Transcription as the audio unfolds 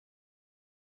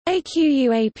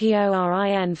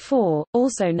AQUAPORIN4,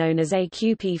 also known as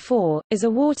AQP4, is a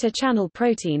water channel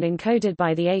protein encoded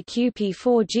by the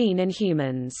AQP4 gene in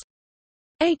humans.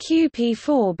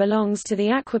 AQP4 belongs to the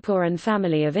aquaporin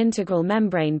family of integral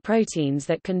membrane proteins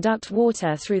that conduct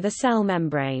water through the cell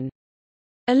membrane.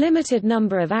 A limited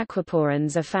number of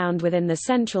aquaporins are found within the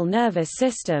central nervous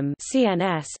system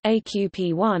 (CNS),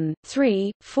 AQP1,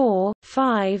 3, 4,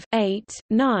 5, 8,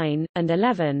 9, and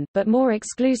 11, but more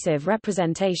exclusive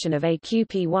representation of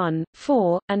AQP1,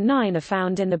 4, and 9 are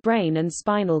found in the brain and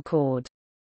spinal cord.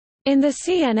 In the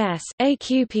CNS,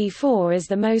 AQP4 is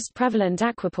the most prevalent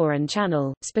aquaporin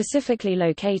channel, specifically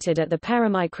located at the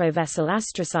perimicrovessel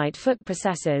astrocyte foot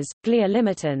processes, glia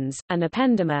limitans, and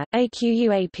ependyma.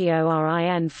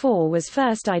 AQUAPORIN4 was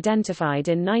first identified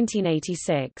in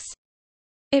 1986.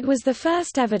 It was the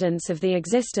first evidence of the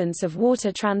existence of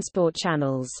water transport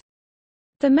channels.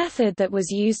 The method that was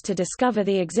used to discover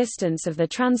the existence of the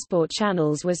transport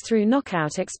channels was through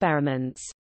knockout experiments.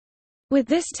 With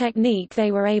this technique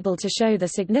they were able to show the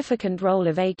significant role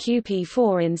of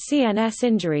AQP4 in CNS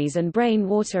injuries and brain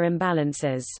water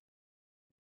imbalances.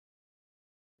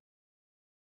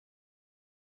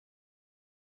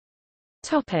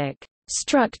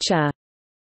 Structure.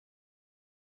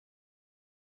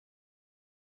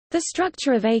 The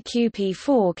structure of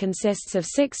AQP4 consists of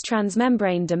 6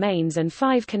 transmembrane domains and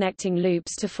 5 connecting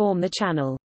loops to form the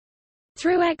channel.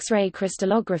 Through X-ray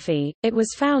crystallography, it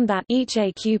was found that each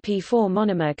AQP4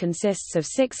 monomer consists of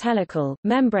 6 helical,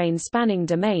 membrane-spanning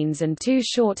domains and 2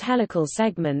 short helical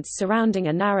segments surrounding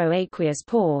a narrow aqueous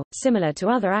pore. Similar to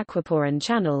other aquaporin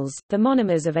channels, the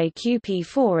monomers of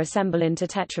AQP4 assemble into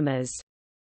tetramers.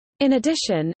 In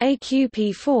addition,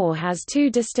 AQP4 has 2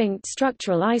 distinct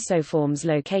structural isoforms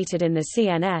located in the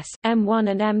CNS, M1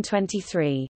 and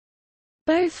M23.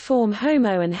 Both form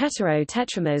homo and hetero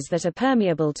tetramers that are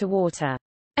permeable to water.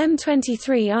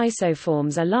 M23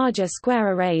 isoforms are larger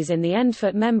square arrays in the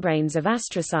endfoot membranes of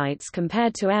astrocytes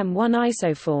compared to M1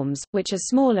 isoforms, which are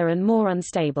smaller and more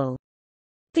unstable.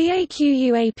 The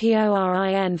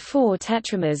AQUAPORIN4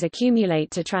 tetramers accumulate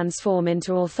to transform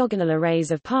into orthogonal arrays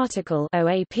of particle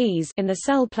OAPs in the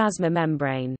cell plasma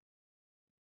membrane.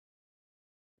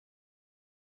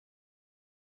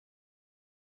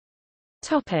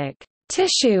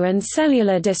 Tissue and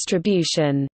cellular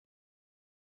distribution.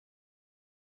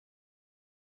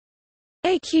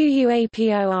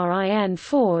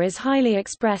 AQUAPORIN4 is highly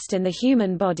expressed in the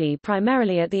human body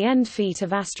primarily at the end feet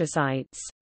of astrocytes.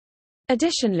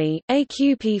 Additionally,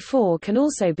 AQP4 can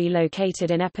also be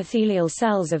located in epithelial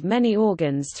cells of many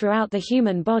organs throughout the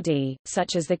human body,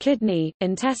 such as the kidney,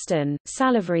 intestine,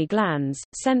 salivary glands,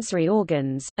 sensory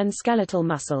organs, and skeletal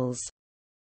muscles.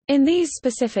 In these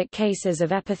specific cases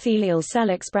of epithelial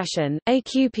cell expression,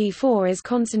 AQP4 is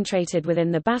concentrated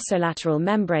within the basolateral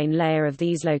membrane layer of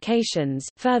these locations.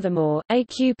 Furthermore,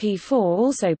 AQP4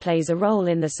 also plays a role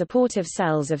in the supportive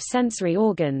cells of sensory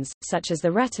organs, such as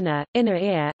the retina, inner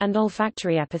ear, and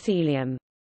olfactory epithelium.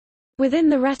 Within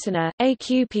the retina,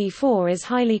 AQP4 is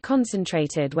highly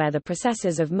concentrated where the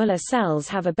processes of Muller cells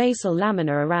have a basal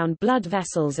lamina around blood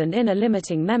vessels and inner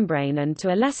limiting membrane and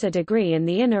to a lesser degree in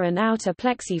the inner and outer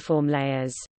plexiform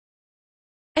layers.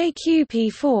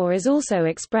 AQP4 is also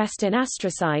expressed in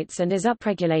astrocytes and is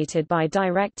upregulated by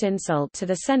direct insult to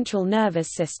the central nervous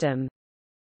system.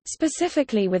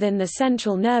 Specifically within the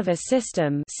central nervous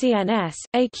system (CNS),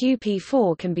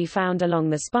 AQP4 can be found along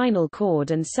the spinal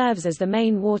cord and serves as the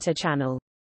main water channel.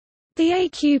 The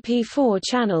AQP4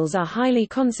 channels are highly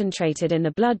concentrated in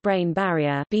the blood-brain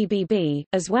barrier (BBB),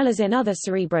 as well as in other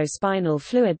cerebrospinal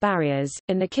fluid barriers.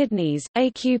 In the kidneys,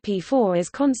 AQP4 is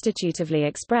constitutively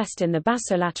expressed in the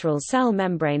basolateral cell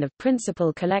membrane of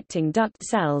principal collecting duct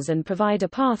cells and provide a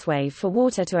pathway for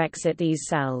water to exit these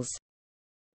cells.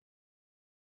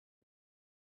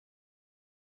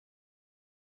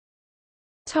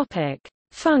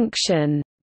 Function.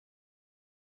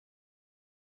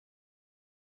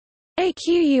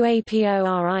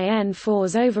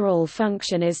 AQUAPORIN4's overall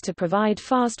function is to provide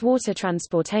fast water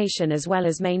transportation as well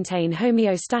as maintain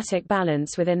homeostatic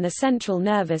balance within the central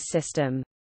nervous system.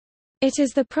 It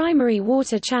is the primary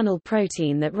water channel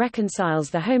protein that reconciles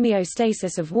the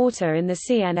homeostasis of water in the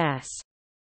CNS.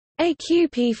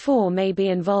 AQP4 may be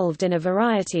involved in a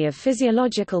variety of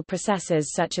physiological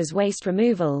processes such as waste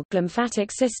removal,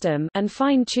 glymphatic system, and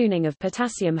fine-tuning of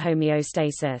potassium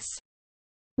homeostasis.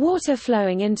 Water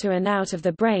flowing into and out of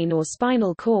the brain or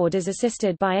spinal cord is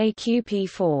assisted by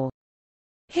AQP4.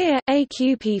 Here,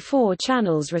 AQP4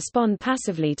 channels respond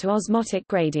passively to osmotic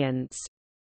gradients.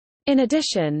 In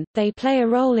addition, they play a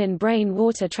role in brain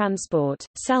water transport,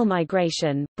 cell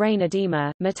migration, brain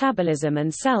edema, metabolism,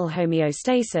 and cell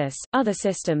homeostasis. Other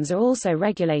systems are also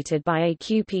regulated by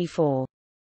AQP4.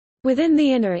 Within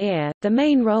the inner ear, the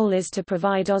main role is to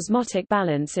provide osmotic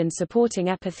balance in supporting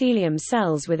epithelium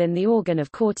cells within the organ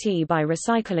of Corti by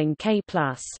recycling K+.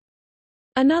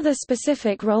 Another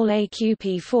specific role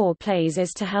AQP4 plays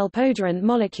is to help odorant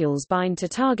molecules bind to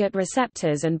target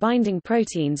receptors and binding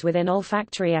proteins within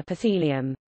olfactory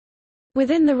epithelium.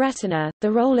 Within the retina,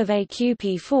 the role of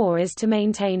AQP4 is to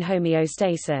maintain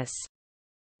homeostasis.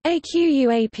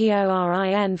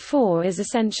 AQUAPORIN4 is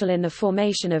essential in the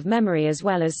formation of memory as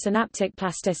well as synaptic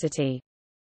plasticity.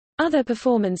 Other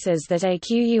performances that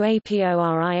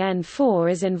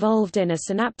AQUAPORIN4 is involved in are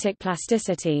synaptic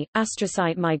plasticity,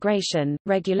 astrocyte migration,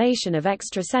 regulation of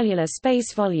extracellular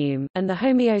space volume, and the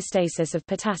homeostasis of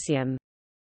potassium.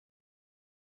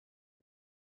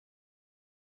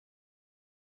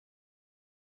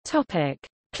 Topic: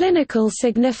 Clinical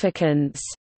significance.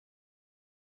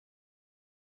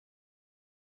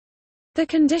 The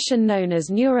condition known as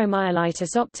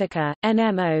neuromyelitis optica,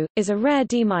 NMO, is a rare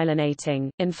demyelinating,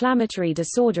 inflammatory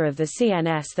disorder of the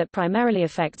CNS that primarily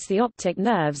affects the optic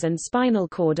nerves and spinal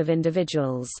cord of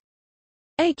individuals.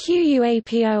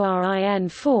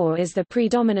 AQUAPORIN4 is the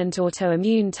predominant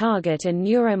autoimmune target in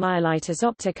neuromyelitis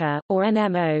optica, or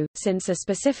NMO, since a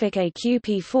specific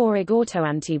AQP4 Ig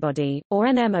autoantibody, or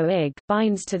NMO-Ig,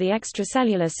 binds to the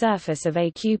extracellular surface of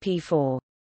AQP4.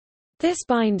 This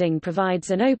binding provides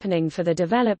an opening for the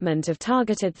development of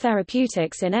targeted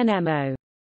therapeutics in NMO.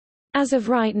 As of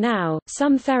right now,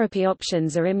 some therapy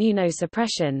options are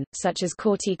immunosuppression, such as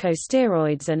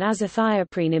corticosteroids and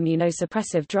azathioprine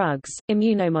immunosuppressive drugs,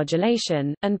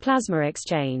 immunomodulation, and plasma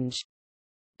exchange.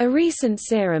 A recent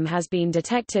serum has been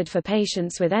detected for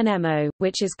patients with NMO,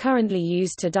 which is currently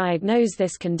used to diagnose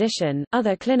this condition.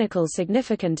 Other clinical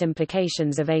significant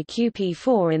implications of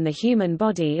AQP4 in the human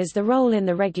body is the role in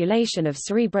the regulation of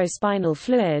cerebrospinal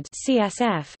fluid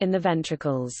 (CSF) in the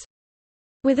ventricles.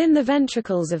 Within the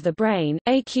ventricles of the brain,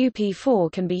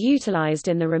 AQP4 can be utilized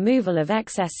in the removal of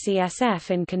excess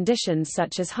CSF in conditions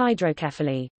such as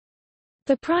hydrocephaly.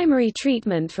 The primary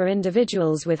treatment for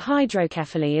individuals with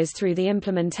hydrocephaly is through the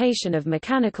implementation of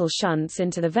mechanical shunts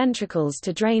into the ventricles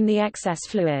to drain the excess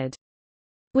fluid.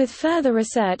 With further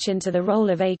research into the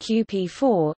role of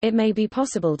AQP4, it may be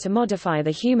possible to modify the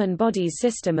human body's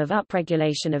system of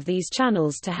upregulation of these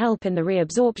channels to help in the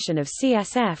reabsorption of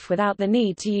CSF without the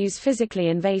need to use physically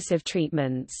invasive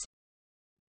treatments.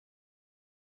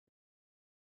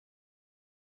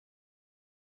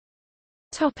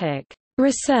 Topic: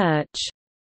 Research.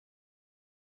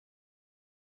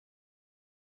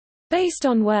 Based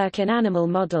on work in animal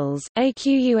models,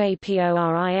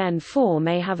 AQUAPORIN4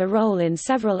 may have a role in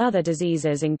several other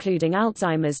diseases including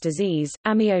Alzheimer's disease,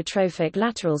 amyotrophic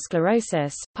lateral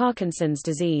sclerosis, Parkinson's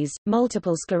disease,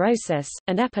 multiple sclerosis,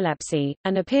 and epilepsy,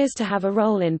 and appears to have a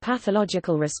role in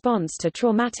pathological response to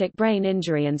traumatic brain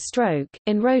injury and stroke.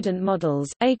 In rodent models,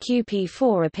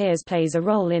 AQP4 appears plays a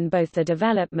role in both the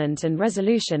development and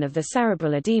resolution of the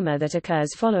cerebral edema that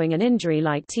occurs following an injury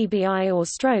like TBI or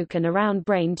stroke and around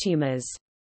brain tumors.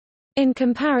 In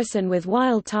comparison with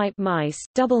wild-type mice,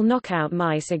 double knockout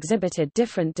mice exhibited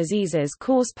different diseases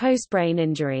caused post-brain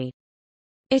injury.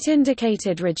 It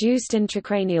indicated reduced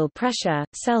intracranial pressure,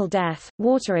 cell death,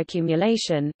 water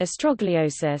accumulation,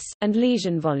 astrogliosis, and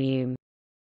lesion volume.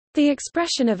 The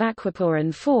expression of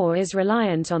aquaporin 4 is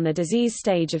reliant on the disease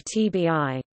stage of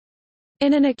TBI.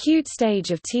 In an acute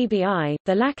stage of TBI,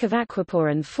 the lack of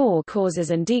aquaporin 4 causes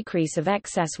an decrease of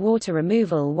excess water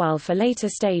removal, while for later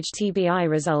stage TBI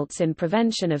results in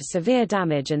prevention of severe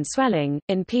damage and swelling.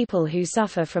 In people who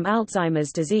suffer from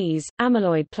Alzheimer's disease,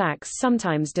 amyloid plaques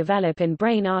sometimes develop in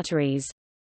brain arteries.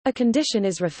 A condition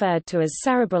is referred to as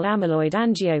cerebral amyloid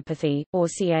angiopathy, or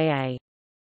CAA.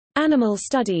 Animal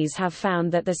studies have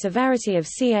found that the severity of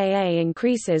CAA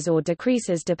increases or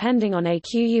decreases depending on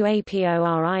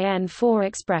AQUAPORIN4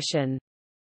 expression.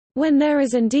 When there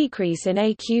is a decrease in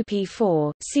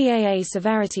AQP4, CAA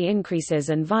severity increases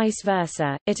and vice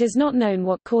versa. It is not known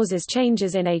what causes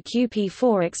changes in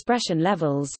AQP4 expression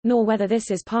levels, nor whether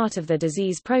this is part of the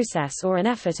disease process or an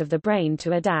effort of the brain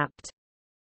to adapt.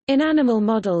 In animal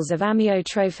models of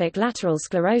amyotrophic lateral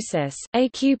sclerosis,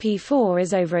 AQP4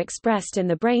 is overexpressed in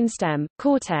the brainstem,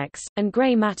 cortex, and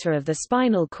gray matter of the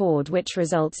spinal cord, which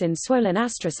results in swollen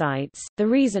astrocytes. The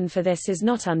reason for this is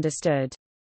not understood.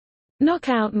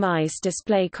 Knockout mice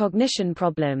display cognition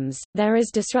problems. There is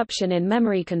disruption in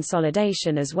memory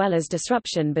consolidation as well as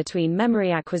disruption between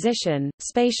memory acquisition,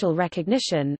 spatial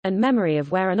recognition, and memory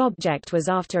of where an object was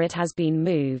after it has been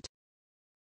moved.